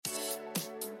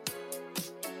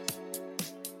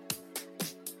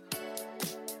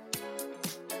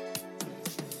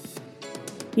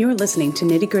You're listening to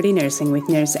Nitty Gritty Nursing with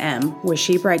Nurse M, where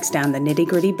she breaks down the nitty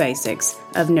gritty basics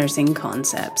of nursing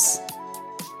concepts.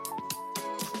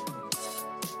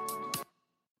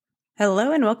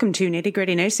 Hello and welcome to Nitty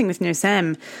Gritty Nursing with Nurse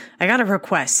M. I got a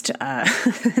request.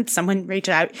 Someone reach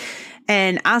out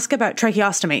and ask about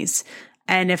tracheostomies.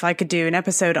 And if I could do an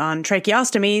episode on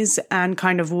tracheostomies and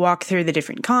kind of walk through the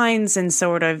different kinds and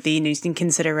sort of the nursing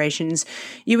considerations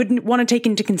you would want to take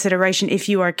into consideration if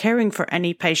you are caring for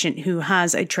any patient who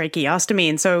has a tracheostomy.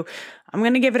 And so I'm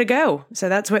going to give it a go. So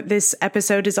that's what this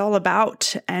episode is all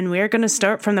about. And we're going to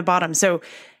start from the bottom. So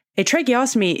a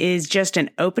tracheostomy is just an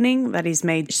opening that is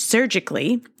made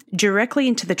surgically directly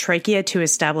into the trachea to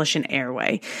establish an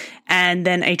airway. And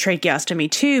then a tracheostomy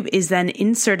tube is then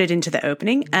inserted into the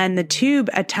opening, and the tube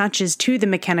attaches to the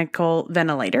mechanical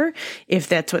ventilator, if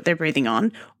that's what they're breathing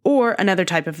on, or another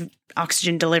type of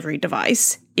oxygen delivery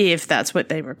device, if that's what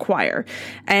they require.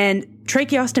 And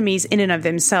tracheostomies in and of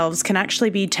themselves can actually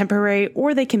be temporary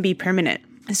or they can be permanent.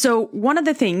 So one of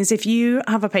the things, if you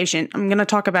have a patient, I'm going to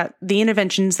talk about the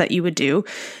interventions that you would do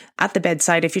at the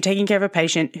bedside if you're taking care of a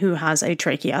patient who has a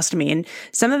tracheostomy. And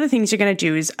some of the things you're going to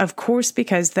do is, of course,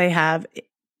 because they have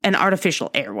an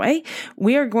artificial airway,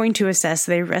 we are going to assess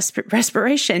their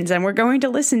respirations and we're going to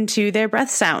listen to their breath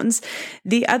sounds.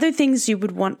 The other things you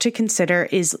would want to consider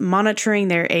is monitoring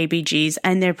their ABGs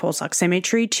and their pulse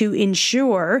oximetry to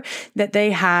ensure that they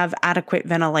have adequate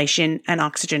ventilation and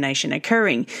oxygenation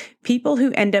occurring. People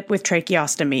who end up with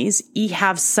tracheostomies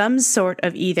have some sort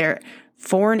of either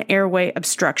foreign airway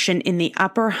obstruction in the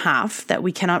upper half that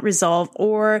we cannot resolve,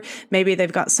 or maybe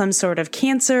they've got some sort of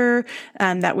cancer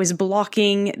that was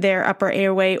blocking their upper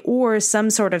airway, or some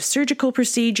sort of surgical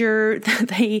procedure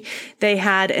that they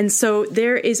had. And so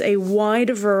there is a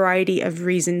wide variety of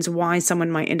reasons why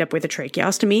someone might end up with a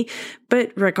tracheostomy.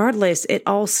 But regardless, it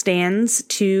all stands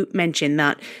to mention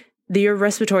that your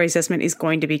respiratory assessment is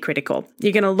going to be critical.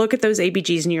 You're going to look at those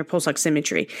ABGs and your pulse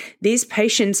oximetry. These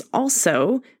patients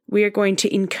also, we are going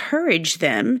to encourage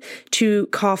them to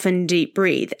cough and deep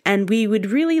breathe. And we would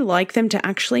really like them to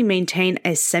actually maintain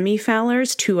a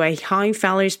semi-Fowler's to a high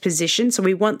Fowler's position. So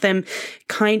we want them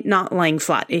not lying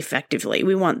flat effectively.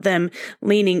 We want them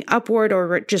leaning upward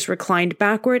or just reclined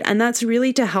backward. And that's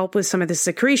really to help with some of the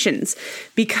secretions,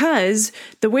 because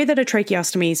the way that a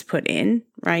tracheostomy is put in,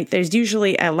 right, there's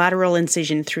usually a lateral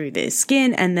incision through the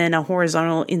skin and then a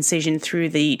horizontal incision through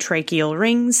the tracheal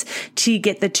rings to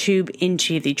get the tube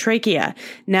into the trachea.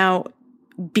 Now,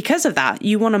 because of that,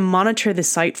 you want to monitor the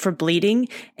site for bleeding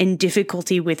and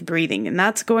difficulty with breathing. And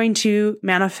that's going to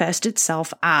manifest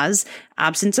itself as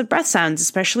absence of breath sounds,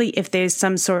 especially if there's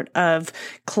some sort of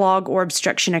clog or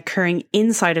obstruction occurring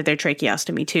inside of their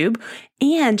tracheostomy tube.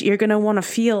 And you're going to want to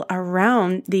feel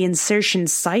around the insertion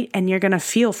site, and you're going to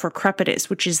feel for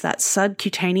crepitus, which is that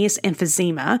subcutaneous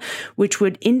emphysema, which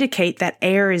would indicate that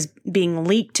air is being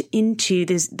leaked into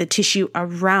the tissue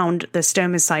around the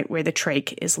stoma site where the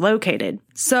trach is located.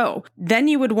 So then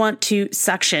you would want to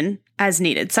suction as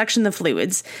needed, suction the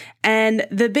fluids. And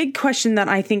the big question that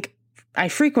I think I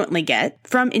frequently get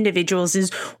from individuals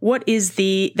is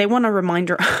they want a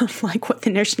reminder of like what the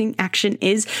nursing action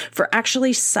is for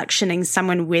actually suctioning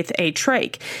someone with a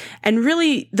trach. And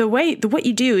really what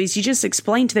you do is you just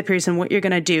explain to the person what you're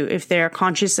going to do if they're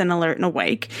conscious and alert and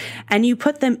awake, and you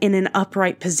put them in an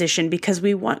upright position because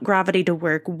we want gravity to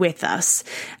work with us.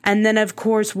 And then of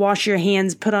course, wash your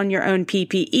hands, put on your own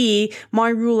PPE. My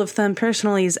rule of thumb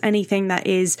personally is anything that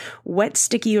is wet,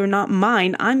 sticky, or not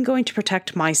mine, I'm going to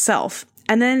protect myself.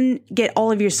 And then get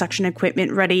all of your suction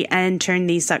equipment ready and turn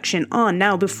the suction on.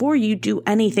 Now, before you do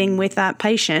anything with that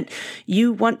patient,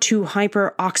 you want to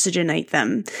hyperoxygenate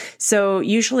them. So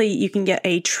usually you can get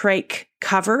a trach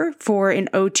cover for an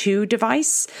O2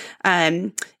 device.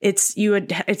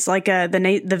 It's like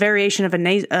the variation of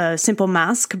a simple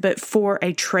mask, but for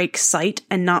a trach site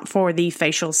and not for the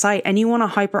facial site. And you want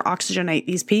to hyperoxygenate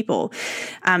these people.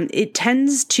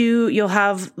 You'll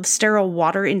have sterile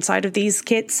water inside of these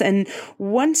kits. And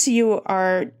once you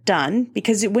are done,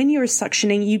 because when you're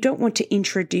suctioning, you don't want to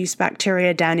introduce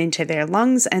bacteria down into their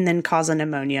lungs and then cause a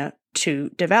pneumonia to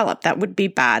develop. That would be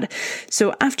bad.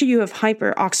 So after you have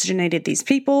hyperoxygenated these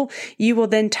people, you will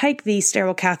then take the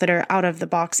sterile catheter out of the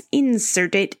box,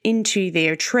 insert it into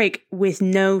their trach with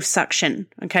no suction.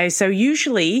 Okay. So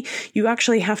usually you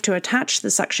actually have to attach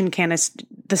the suction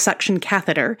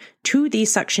catheter to the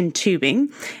suction tubing,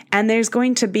 and there's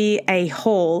going to be a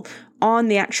hole on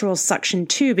the actual suction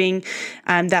tubing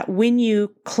that when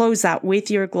you close that with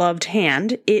your gloved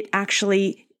hand, it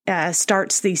actually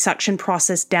starts the suction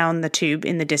process down the tube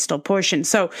in the distal portion.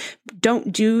 So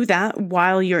don't do that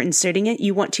while you're inserting it.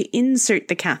 You want to insert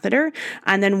the catheter,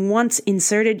 and then once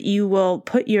inserted, you will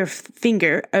put your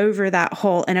finger over that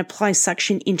hole and apply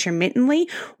suction intermittently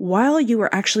while you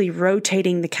are actually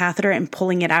rotating the catheter and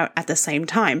pulling it out at the same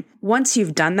time. Once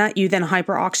you've done that, you then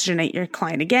hyperoxygenate your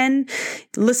client again,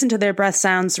 listen to their breath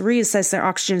sounds, reassess their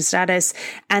oxygen status,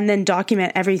 and then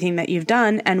document everything that you've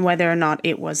done and whether or not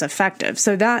it was effective.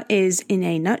 So that is, in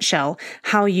a nutshell,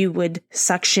 how you would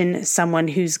suction someone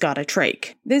who's got a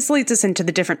trach. This leads us into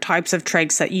the different types of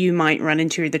trachs that you might run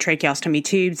into, the tracheostomy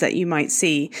tubes that you might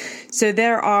see. So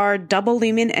there are double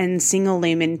lumen and single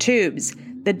lumen tubes.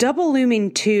 The double lumen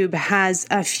tube has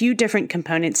a few different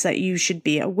components that you should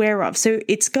be aware of. So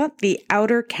it's got the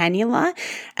outer cannula,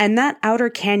 and that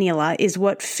outer cannula is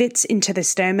what fits into the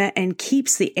stoma and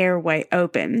keeps the airway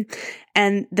open.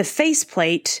 And the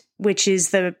faceplate, which is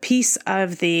the piece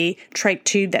of the trach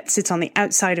tube that sits on the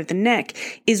outside of the neck,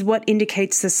 is what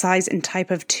indicates the size and type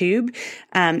of tube,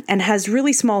 and has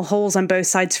really small holes on both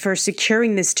sides for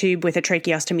securing this tube with a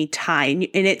tracheostomy tie.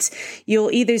 And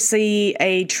you'll either see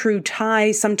a true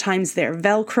tie, sometimes they're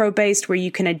Velcro based, where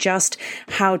you can adjust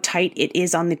how tight it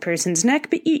is on the person's neck,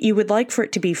 but you would like for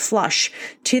it to be flush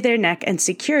to their neck and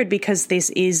secured because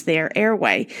this is their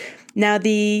airway. Now,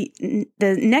 the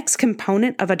next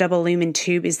component of a double lumen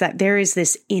tube is that there is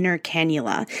this inner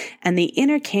cannula, and the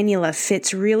inner cannula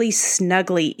fits really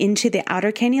snugly into the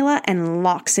outer cannula and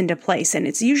locks into place. And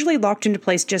it's usually locked into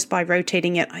place just by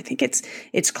rotating it. I think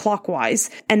it's clockwise.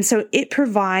 And so it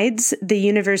provides the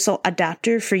universal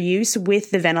adapter for use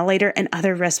with the ventilator and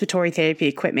other respiratory therapy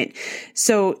equipment.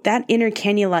 So that inner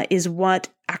cannula is what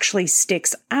actually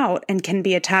sticks out and can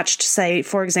be attached, say,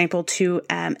 for example, to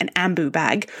an ambu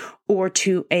bag or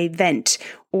to a vent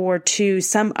or to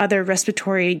some other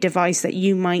respiratory device that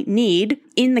you might need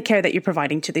in the care that you're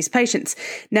providing to these patients.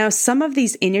 Now, some of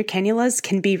these inner cannulas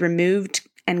can be removed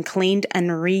and cleaned and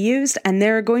reused, and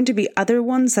there are going to be other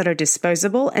ones that are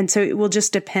disposable, and so it will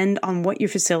just depend on what your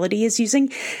facility is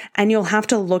using, and you'll have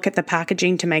to look at the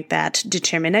packaging to make that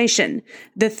determination.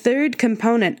 The third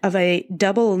component of a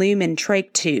double lumen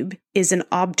trach tube is an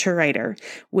obturator,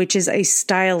 which is a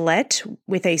stylet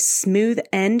with a smooth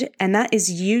end, and that is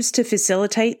used to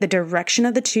facilitate the direction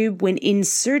of the tube when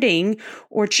inserting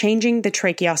or changing the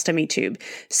tracheostomy tube.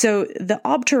 So the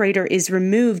obturator is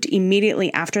removed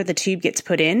immediately after the tube gets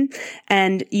put in,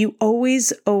 and you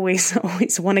always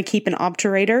want to keep an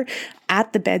obturator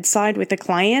at the bedside with the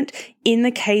client in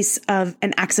the case of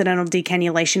an accidental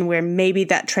decannulation where maybe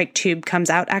that trach tube comes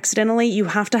out accidentally. You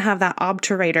have to have that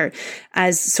obturator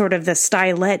as sort of the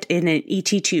stylet in an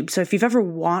ET tube. So if you've ever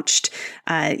watched,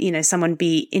 someone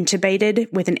be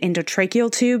intubated with an endotracheal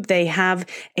tube, they have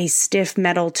a stiff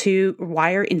metal tube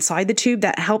wire inside the tube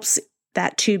that helps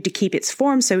that tube to keep its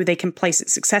form so they can place it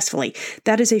successfully.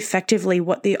 That is effectively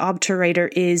what the obturator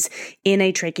is in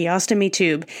a tracheostomy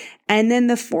tube. And then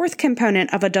the fourth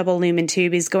component of a double lumen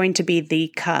tube is going to be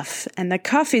the cuff. And the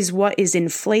cuff is what is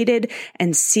inflated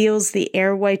and seals the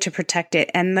airway to protect it.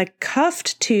 And the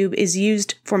cuffed tube is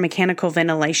used for mechanical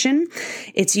ventilation.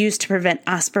 It's used to prevent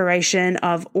aspiration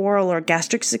of oral or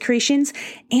gastric secretions.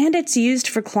 And it's used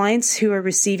for clients who are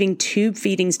receiving tube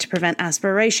feedings to prevent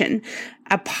aspiration.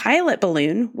 A pilot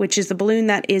balloon, which is the balloon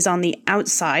that is on the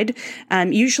outside,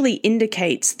 usually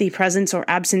indicates the presence or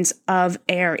absence of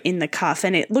air in the cuff.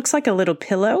 And it looks like a little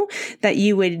pillow that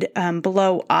you would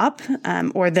blow up,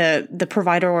 or the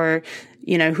provider or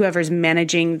whoever's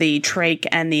managing the trach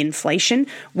and the inflation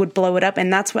would blow it up.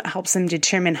 And that's what helps them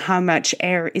determine how much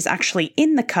air is actually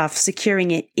in the cuff,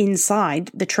 securing it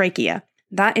inside the trachea.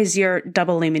 That is your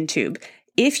double lumen tube.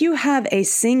 If you have a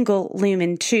single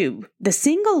lumen tube, the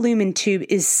single lumen tube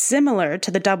is similar to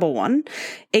the double one,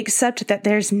 except that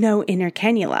there's no inner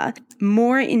cannula.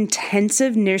 More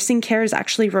intensive nursing care is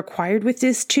actually required with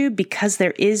this tube because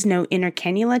there is no inner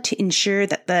cannula to ensure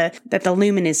that the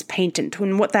lumen is patent.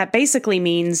 And what that basically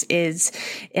means is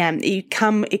it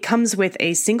comes with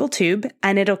a single tube,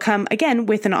 and it'll come again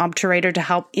with an obturator to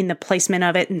help in the placement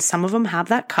of it. And some of them have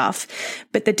that cuff,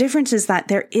 but the difference is that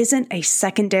there isn't a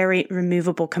secondary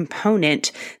removable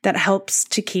component that helps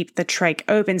to keep the trach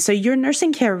open. So your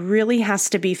nursing care really has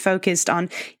to be focused on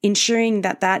ensuring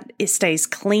that it stays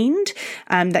cleaned,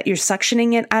 that you're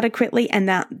suctioning it adequately, and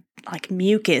that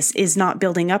mucus is not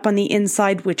building up on the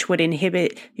inside, which would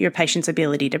inhibit your patient's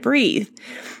ability to breathe.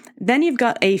 Then you've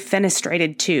got a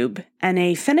fenestrated tube, and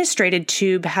a fenestrated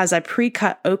tube has a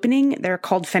pre-cut opening. They're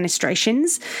called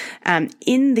fenestrations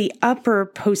in the upper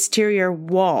posterior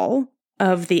wall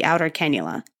of the outer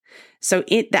cannula. So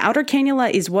the outer cannula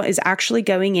is what is actually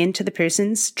going into the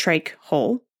person's trach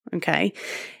hole. okay?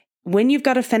 When you've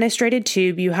got a fenestrated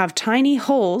tube, you have tiny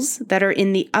holes that are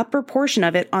in the upper portion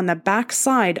of it on the back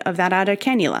side of that outer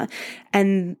cannula.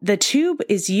 And the tube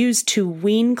is used to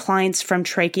wean clients from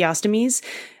tracheostomies.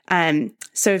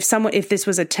 So if this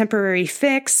was a temporary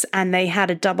fix and they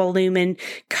had a double lumen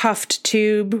cuffed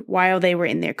tube while they were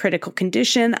in their critical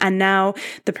condition, and now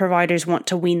the providers want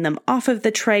to wean them off of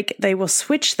the trach, they will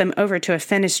switch them over to a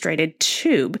fenestrated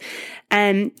tube.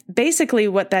 And basically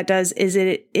what that does is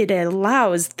it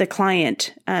allows the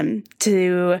client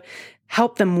to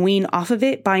help them wean off of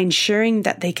it by ensuring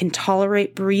that they can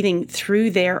tolerate breathing through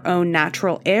their own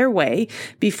natural airway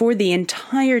before the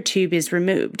entire tube is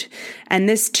removed. And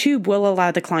this tube will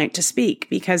allow the client to speak,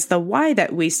 because the why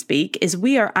that we speak is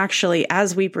we are actually,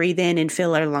 as we breathe in and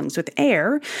fill our lungs with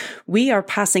air, we are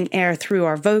passing air through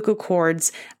our vocal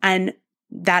cords, and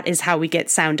that is how we get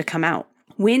sound to come out.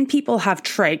 When people have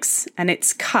trachs and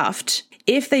it's cuffed,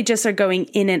 if they just are going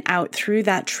in and out through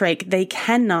that trach, they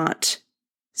cannot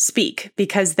speak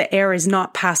because the air is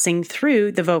not passing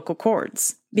through the vocal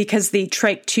cords, because the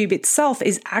trach tube itself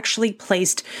is actually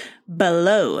placed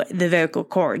below the vocal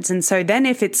cords. And so then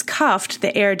if it's cuffed,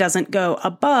 the air doesn't go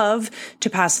above to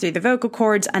pass through the vocal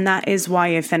cords. And that is why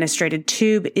a fenestrated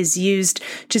tube is used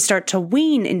to start to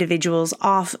wean individuals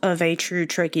off of a true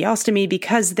tracheostomy,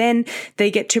 because then they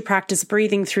get to practice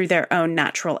breathing through their own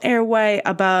natural airway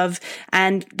above,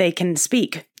 and they can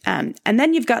speak. And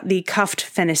then you've got the cuffed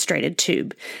fenestrated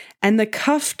tube. And the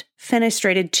cuffed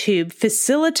fenestrated tube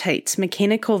facilitates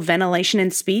mechanical ventilation in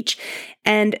speech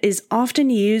and is often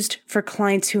used for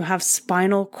clients who have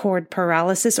spinal cord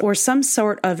paralysis or some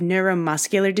sort of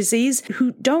neuromuscular disease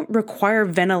who don't require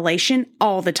ventilation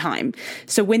all the time.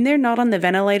 So when they're not on the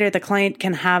ventilator, the client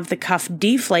can have the cuff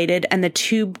deflated and the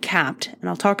tube capped. And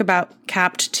I'll talk about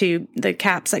capped tube, the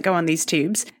caps that go on these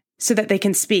tubes, so that they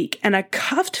can speak. And a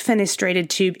cuffed fenestrated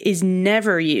tube is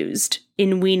never used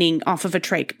in weaning off of a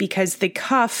trach, because the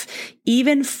cuff,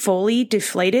 even fully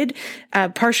deflated,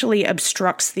 partially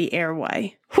obstructs the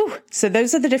airway. Whew. So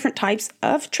those are the different types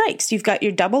of trachs. You've got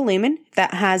your double lumen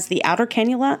that has the outer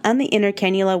cannula and the inner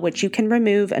cannula, which you can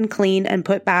remove and clean and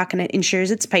put back, and it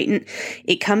ensures it's patent.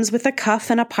 It comes with a cuff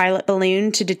and a pilot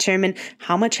balloon to determine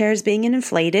how much air is being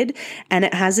inflated, and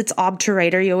it has its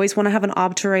obturator. You always want to have an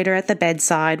obturator at the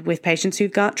bedside with patients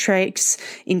who've got trachs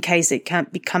in case it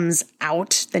comes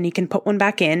out, then you can put one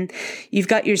back in. You've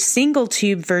got your single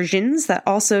tube versions that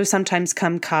also sometimes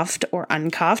come cuffed or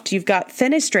uncuffed. You've got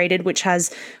fenestrated, which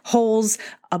has holes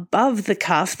above the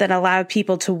cuff that allow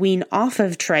people to wean off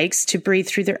of trachs to breathe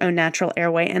through their own natural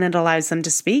airway, and it allows them to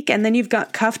speak. And then you've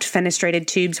got cuffed fenestrated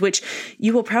tubes, which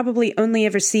you will probably only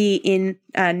ever see in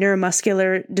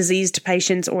neuromuscular diseased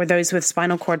patients or those with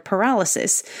spinal cord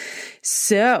paralysis.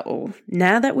 So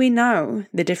now that we know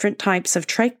the different types of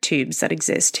trach tubes that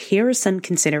exist, here are some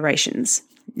considerations.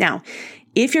 Now,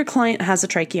 if your client has a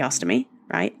tracheostomy,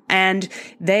 right, and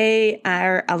they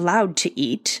are allowed to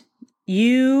eat,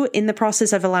 you, in the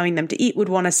process of allowing them to eat, would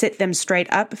want to sit them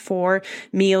straight up for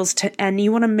meals, and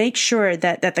you want to make sure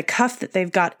that the cuff that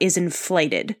they've got is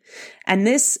inflated. And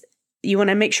this, you want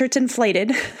to make sure it's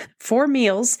inflated for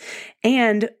meals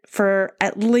and for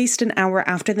at least an hour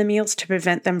after the meals to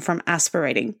prevent them from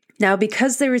aspirating. Now,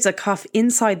 because there is a cuff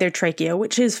inside their trachea,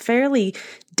 which is fairly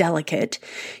delicate,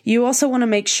 you also want to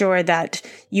make sure that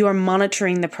you are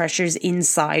monitoring the pressures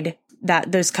inside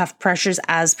those cuff pressures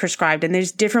as prescribed. And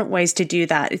there's different ways to do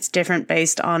that. It's different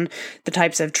based on the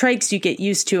types of trachs. You get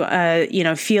used to,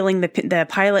 feeling the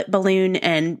pilot balloon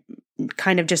and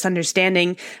kind of just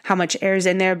understanding how much air is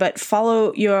in there, but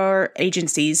follow your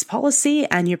agency's policy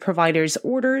and your provider's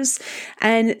orders.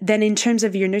 And then in terms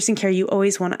of your nursing care, you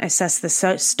always want to assess the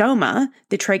stoma,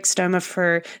 the trach stoma,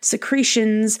 for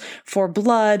secretions, for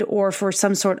blood, or for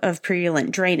some sort of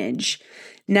purulent drainage.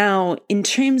 Now, in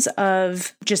terms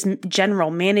of just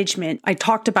general management, I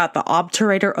talked about the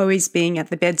obturator always being at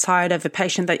the bedside of the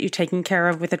patient that you're taking care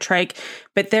of with a trach,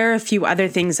 but there are a few other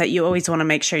things that you always want to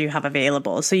make sure you have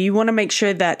available. So you want to make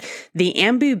sure that the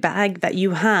ambu bag that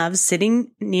you have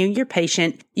sitting near your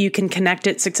patient, you can connect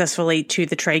it successfully to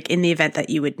the trach in the event that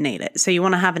you would need it. So you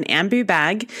want to have an ambu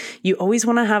bag. You always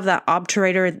want to have that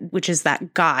obturator, which is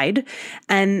that guide.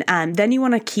 And then you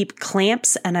want to keep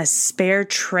clamps and a spare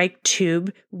trach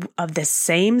tube of the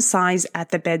same size at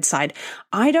the bedside.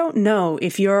 I don't know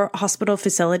if your hospital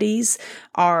facilities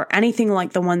are anything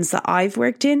like the ones that I've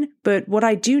worked in, but what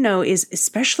I do know is,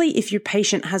 especially if your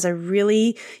patient has a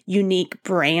really unique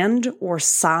brand or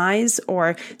size,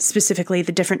 or specifically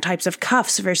the different types of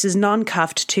cuffs versus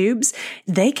non-cuffed tubes,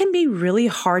 they can be really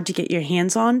hard to get your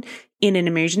hands on in an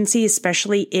emergency,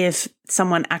 especially if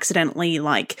someone accidentally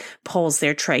pulls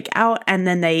their trach out and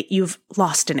then you've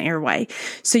lost an airway.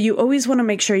 So you always want to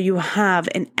make sure you have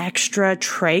an extra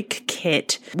trach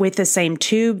kit with the same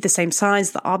tube, the same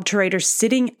size, the obturator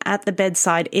sitting at the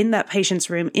bedside in that patient's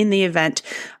room in the event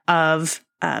of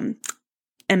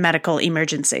a medical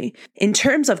emergency. In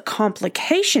terms of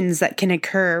complications that can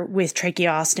occur with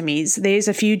tracheostomies, there's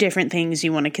a few different things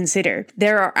you want to consider.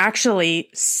 There are actually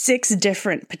 6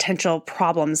 different potential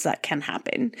problems that can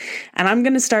happen. And I'm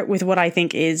going to start with what I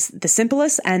think is the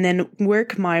simplest and then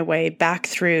work my way back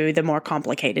through the more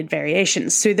complicated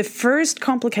variations. So the first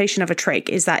complication of a trach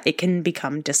is that it can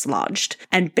become dislodged.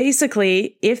 And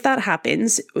basically, if that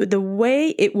happens, the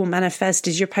way it will manifest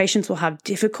is your patients will have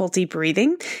difficulty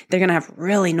breathing. They're going to have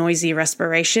really noisy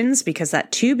respirations because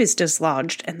that tube is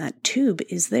dislodged and that tube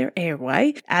is their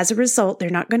airway. As a result,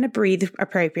 they're not going to breathe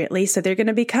appropriately, so they're going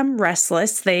to become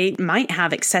restless. They might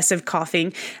have excessive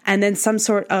coughing and then some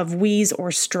sort of wheeze or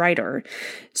stridor.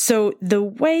 So the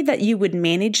way that you would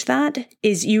manage that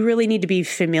is you really need to be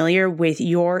familiar with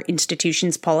your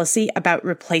institution's policy about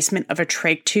replacement of a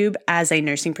trach tube as a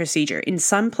nursing procedure. In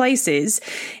some places,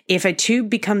 if a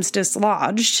tube becomes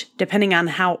dislodged, depending on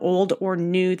how old or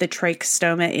new the trach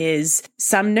stoma is,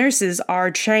 some nurses are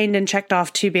trained and checked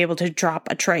off to be able to drop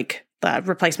a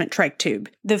replacement trach tube.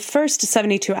 The first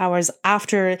 72 hours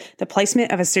after the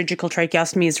placement of a surgical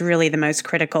tracheostomy is really the most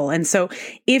critical. And so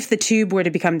if the tube were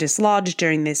to become dislodged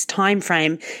during this time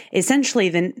frame, essentially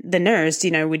the nurse,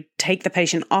 would take the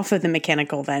patient off of the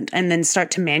mechanical vent and then start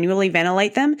to manually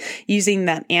ventilate them using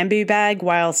that ambu bag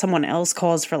while someone else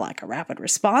calls for a rapid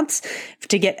response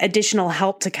to get additional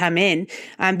help to come in.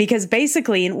 Because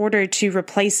basically in order to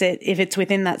replace it, if it's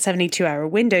within that 72-hour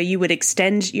window, you would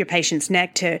extend your patient's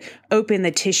neck to open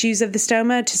the tissues of the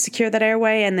stoma to secure that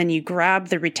airway, and then you grab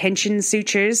the retention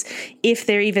sutures, if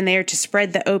they're even there, to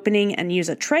spread the opening and use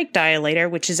a trach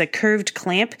dilator, which is a curved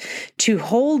clamp, to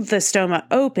hold the stoma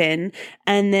open,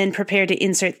 and then prepare to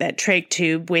insert that trach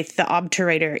tube with the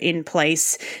obturator in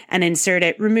place and insert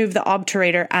it, remove the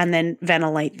obturator, and then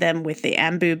ventilate them with the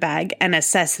ambu bag and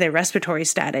assess their respiratory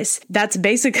status. That's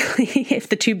basically, if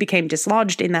the tube became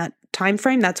dislodged in that time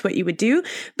frame, that's what you would do.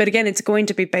 But again, it's going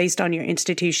to be based on your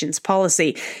institution's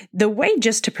policy. The way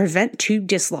just to prevent tube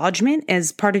dislodgement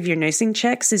as part of your nursing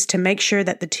checks is to make sure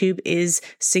that the tube is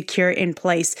secure in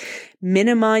place.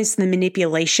 Minimize the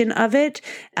manipulation of it,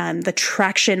 the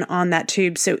traction on that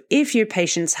tube. So if your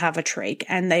patients have a trach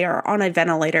and they are on a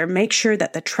ventilator, make sure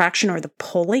that the traction or the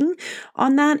pulling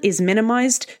on that is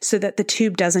minimized so that the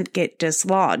tube doesn't get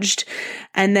dislodged.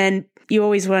 And then you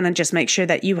always want to just make sure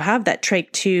that you have that trach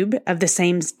tube of the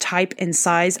same type and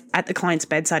size at the client's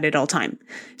bedside at all time.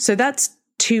 So that's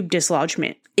tube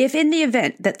dislodgement. If in the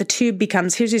event that the tube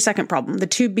becomes, here's your second problem, the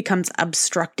tube becomes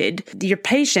obstructed, your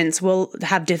patients will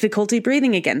have difficulty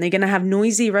breathing again. They're going to have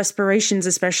noisy respirations,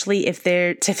 especially if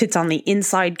it's on the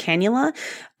inside cannula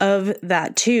of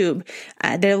that tube.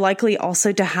 They're likely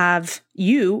also to have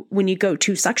when you go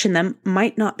to suction them,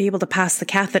 might not be able to pass the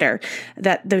catheter.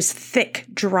 That those thick,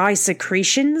 dry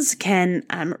secretions can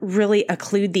really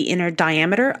occlude the inner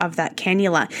diameter of that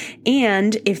cannula.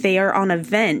 And if they are on a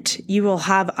vent, you will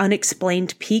have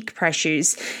unexplained peak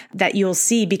pressures that you'll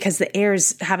see because the air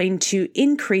is having to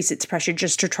increase its pressure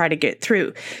just to try to get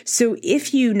through. So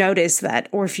if you notice that,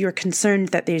 or if you're concerned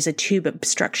that there's a tube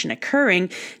obstruction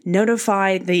occurring,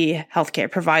 notify the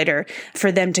healthcare provider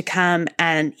for them to come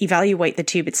and evaluate the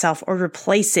tube itself or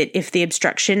replace it if the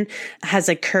obstruction has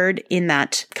occurred in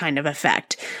that kind of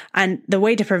effect. And the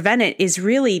way to prevent it is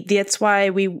that's why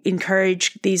we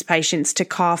encourage these patients to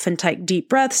cough and take deep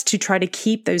breaths to try to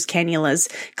keep those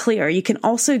cannulas clear. You can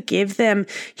also give them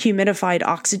humidified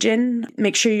oxygen,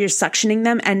 make sure you're suctioning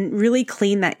them, and really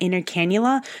clean that inner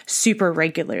cannula super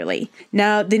regularly.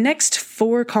 Now, the next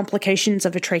 4 complications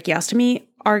of a tracheostomy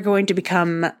are going to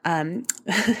become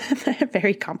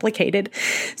very complicated.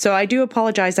 So I do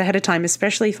apologize ahead of time,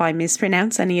 especially if I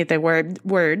mispronounce any of the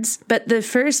words. But the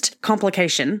first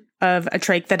complication of a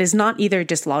trach that is not either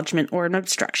dislodgement or an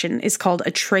obstruction is called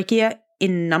a trachea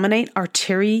innominate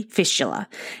artery fistula.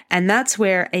 And that's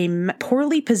where a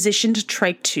poorly positioned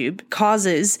trach tube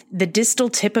causes the distal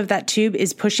tip of that tube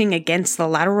is pushing against the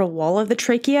lateral wall of the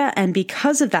trachea. And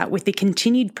because of that, with the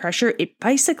continued pressure, it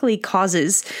basically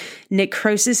causes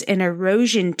necrosis and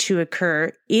erosion to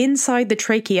occur inside the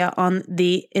trachea on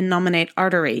the innominate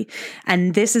artery.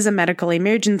 And this is a medical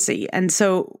emergency. And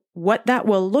so what that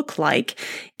will look like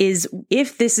is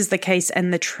if this is the case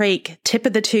and the trach tip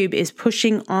of the tube is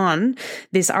pushing on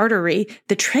this artery,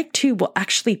 the trach tube will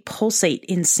actually pulsate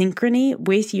in synchrony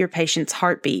with your patient's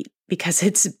heartbeat. because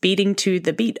it's beating to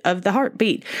the beat of the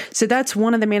heartbeat. So that's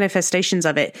one of the manifestations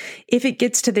of it. If it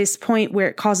gets to this point where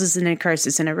it causes a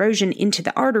necrosis and erosion into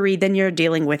the artery, then you're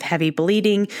dealing with heavy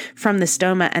bleeding from the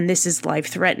stoma, and this is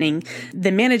life-threatening.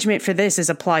 The management for this is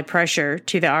apply pressure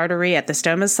to the artery at the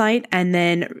stoma site, and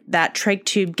then that trach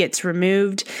tube gets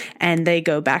removed and they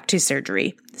go back to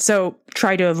surgery. So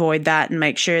try to avoid that and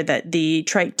make sure that the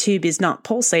trach tube is not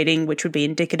pulsating, which would be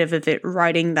indicative of it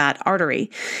riding that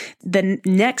artery. The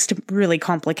next really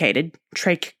complicated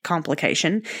trach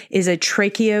complication is a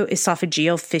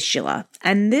tracheoesophageal fistula.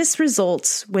 And this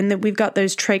results when we've got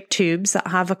those trach tubes that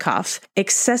have a cuff.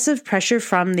 Excessive pressure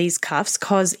from these cuffs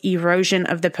cause erosion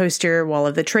of the posterior wall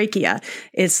of the trachea.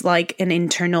 It's like an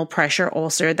internal pressure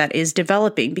ulcer that is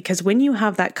developing, because when you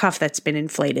have that cuff that's been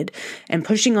inflated and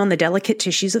pushing on the delicate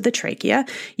tissues of the trachea,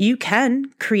 you can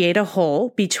create a hole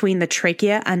between the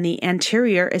trachea and the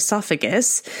anterior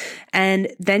esophagus.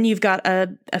 And then you've got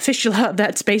a fistula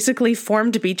that's basically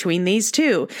formed between these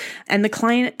two. And the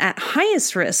client at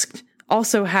highest risk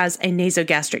also has a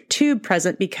nasogastric tube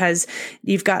present, because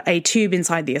you've got a tube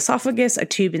inside the esophagus, a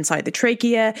tube inside the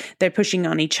trachea. They're pushing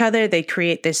on each other. They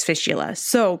create this fistula.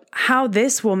 So how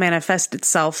this will manifest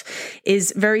itself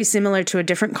is very similar to a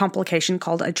different complication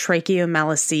called a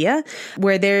tracheomalacia,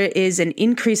 where there is an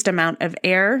increased amount of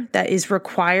air that is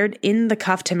required in the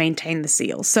cuff to maintain the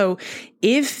seal. So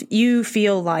if you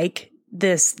feel like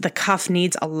the cuff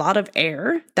needs a lot of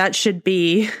air, that should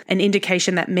be an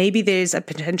indication that maybe there's a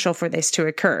potential for this to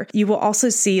occur. You will also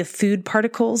see food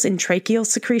particles in tracheal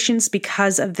secretions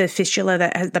because of the fistula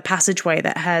that has the passageway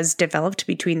that has developed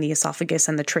between the esophagus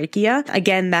and the trachea.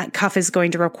 Again, that cuff is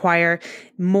going to require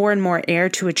more and more air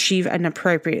to achieve an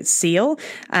appropriate seal.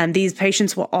 These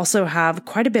patients will also have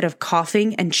quite a bit of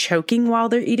coughing and choking while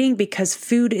they're eating, because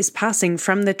food is passing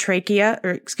from the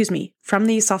from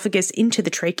the esophagus into the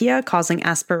trachea, causing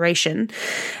aspiration.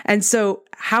 And so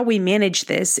how we manage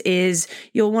this is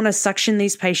you'll want to suction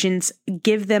these patients,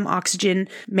 give them oxygen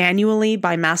manually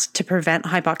by mask to prevent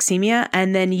hypoxemia,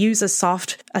 and then use a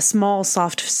small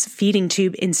soft feeding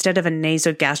tube instead of a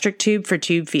nasogastric tube for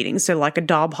tube feeding. So like a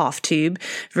Dobhoff tube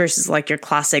versus like your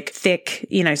classic thick,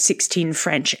 16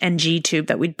 French NG tube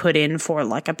that we'd put in for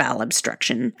like a bowel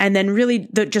obstruction. And then really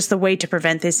just the way to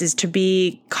prevent this is to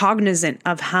be cognizant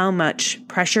of how much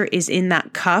pressure is in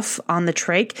that cuff on the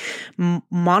trach.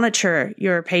 Monitor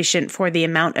your patient for the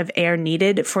amount of air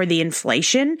needed for the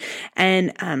inflation,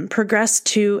 and progress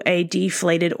to a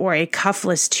deflated or a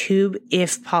cuffless tube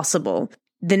if possible.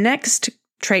 The next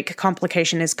trach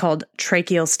complication is called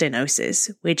tracheal stenosis,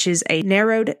 which is a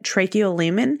narrowed tracheal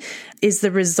lumen, is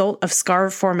the result of scar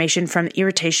formation from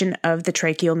irritation of the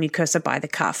tracheal mucosa by the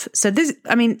cuff. So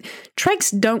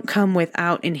trachs don't come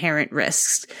without inherent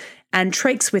risks, and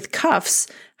trachs with cuffs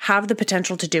have the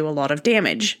potential to do a lot of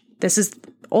damage. This is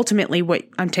ultimately what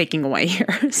I'm taking away here.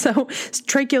 So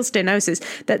tracheal stenosis,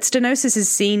 that stenosis is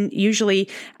seen usually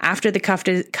after the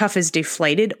cuff is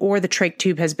deflated or the trach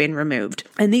tube has been removed.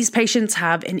 And these patients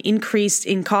have an increase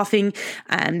in coughing.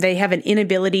 They have an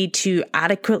inability to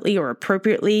adequately or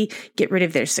appropriately get rid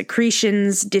of their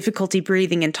secretions, difficulty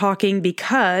breathing and talking,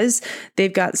 because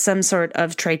they've got some sort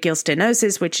of tracheal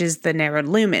stenosis, which is the narrowed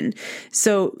lumen.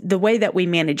 So the way that we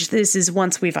manage this is,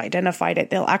 once we've identified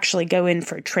it, they'll actually go in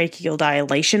for tracheal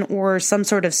dilation or some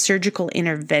sort of surgical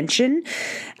intervention.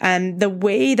 The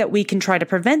way that we can try to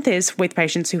prevent this with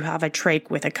patients who have a trach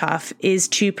with a cuff is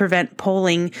to prevent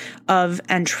pulling of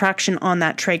and traction on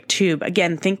that trach tube.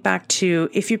 Again, think back to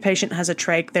if your patient has a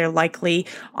trach, they're likely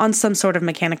on some sort of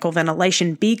mechanical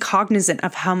ventilation. Be cognizant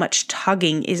of how much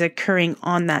tugging is occurring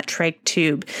on that trach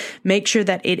tube. Make sure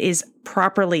that it is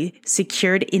properly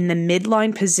secured in the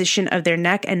midline position of their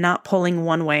neck and not pulling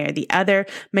one way or the other.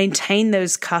 Maintain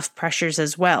those cuff pressures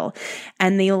as well.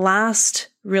 And the last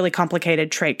really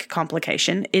complicated trach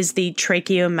complication is the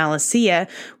tracheomalacia,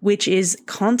 which is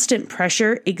constant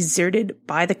pressure exerted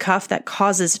by the cuff that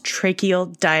causes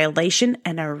tracheal dilation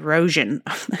and erosion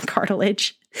of the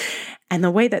cartilage. And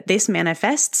the way that this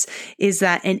manifests is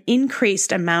that an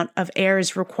increased amount of air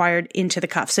is required into the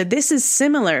cuff. So this is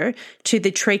similar to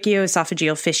the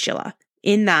tracheoesophageal fistula,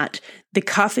 in that the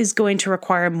cuff is going to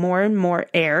require more and more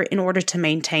air in order to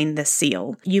maintain the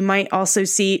seal. You might also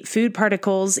see food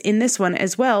particles in this one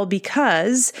as well,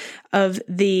 because of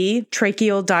the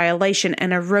tracheal dilation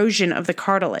and erosion of the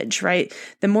cartilage, right?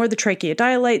 The more the trachea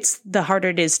dilates, the harder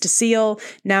it is to seal.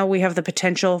 Now we have the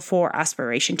potential for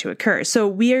aspiration to occur. So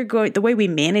the way we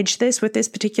manage this with this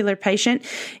particular patient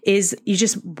is you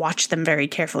just watch them very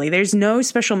carefully. There's no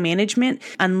special management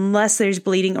unless there's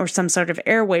bleeding or some sort of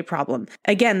airway problem.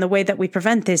 Again, the way that we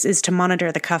prevent this is to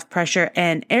monitor the cuff pressure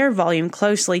and air volume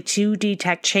closely to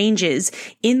detect changes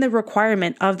in the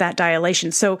requirement of that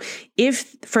dilation. So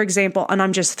if, for example, and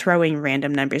I'm just throwing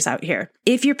random numbers out here,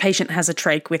 if your patient has a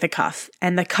trach with a cuff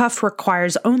and the cuff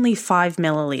requires only 5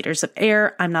 milliliters of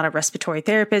air, I'm not a respiratory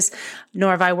therapist,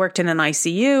 nor have I worked in an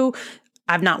ICU.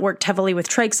 I've not worked heavily with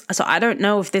trachs, so I don't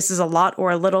know if this is a lot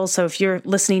or a little. So if you're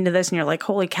listening to this and you're like,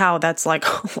 holy cow, that's like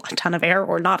a ton of air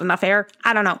or not enough air,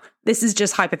 I don't know. This is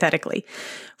just hypothetically.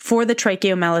 For the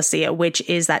tracheomalacia, which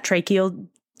is that tracheal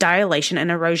dilation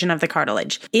and erosion of the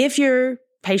cartilage, if your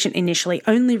patient initially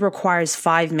only requires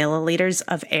 5 milliliters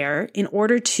of air in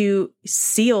order to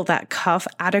seal that cuff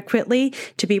adequately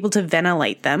to be able to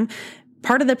ventilate them,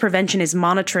 part of the prevention is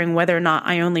monitoring whether or not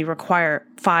I only require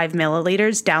 5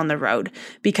 milliliters down the road.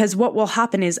 Because what will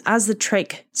happen is as the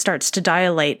trach starts to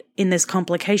dilate in this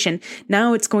complication,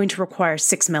 now it's going to require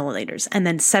 6 milliliters and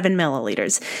then 7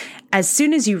 milliliters. As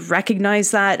soon as you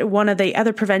recognize that, one of the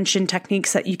other prevention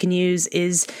techniques that you can use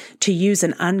is to use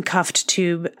an uncuffed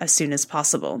tube as soon as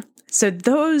possible. So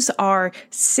those are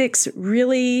 6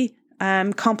 really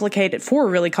four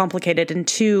really complicated and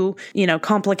 2,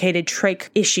 complicated trach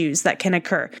issues that can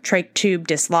occur. Trach tube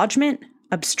dislodgement,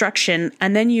 obstruction,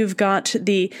 and then you've got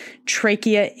the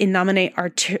trachea innominate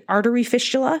artery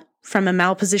fistula from a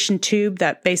malpositioned tube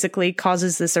that basically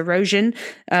causes this erosion,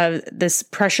 this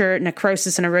pressure,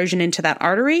 necrosis, and erosion into that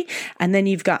artery. And then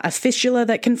you've got a fistula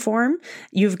that can form.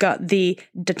 You've got the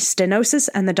stenosis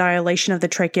and the dilation of the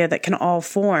trachea that can all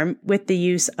form with the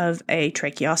use of a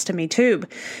tracheostomy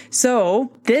tube.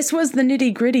 So this was the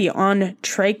nitty-gritty on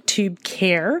trach tube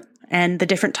care and the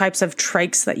different types of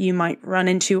trachs that you might run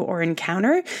into or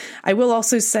encounter. I will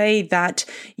also say that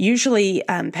usually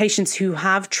patients who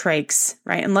have trachs,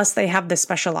 right, unless they have the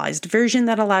specialized version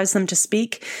that allows them to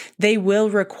speak, they will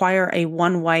require a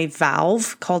one-way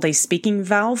valve called a speaking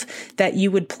valve that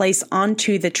you would place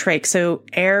onto the trach. So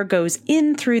air goes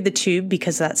in through the tube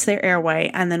because that's their airway.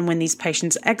 And then when these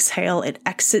patients exhale, it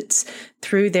exits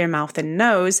through their mouth and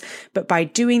nose. But by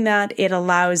doing that, it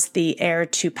allows the air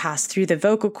to pass through the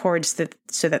vocal cords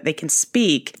so that they can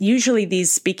speak. Usually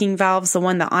these speaking valves, the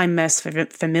one that I'm most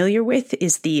familiar with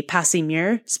is the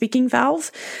Passy-Muir speaking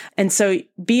valve. And so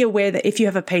be aware that if you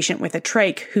have a patient with a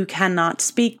trach who cannot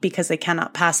speak because they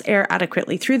cannot pass air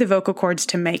adequately through the vocal cords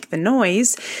to make the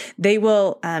noise, they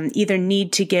will either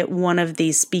need to get one of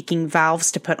these speaking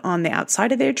valves to put on the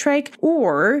outside of their trach,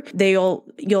 or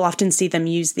you'll often see them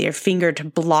use their finger to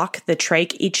block the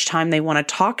trach each time they want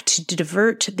to talk to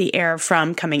divert the air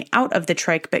from coming out of the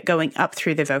trach but going up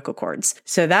through the vocal cords.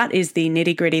 So that is the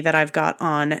nitty-gritty that I've got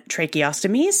on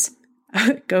tracheostomies.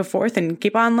 Go forth and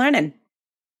keep on learning.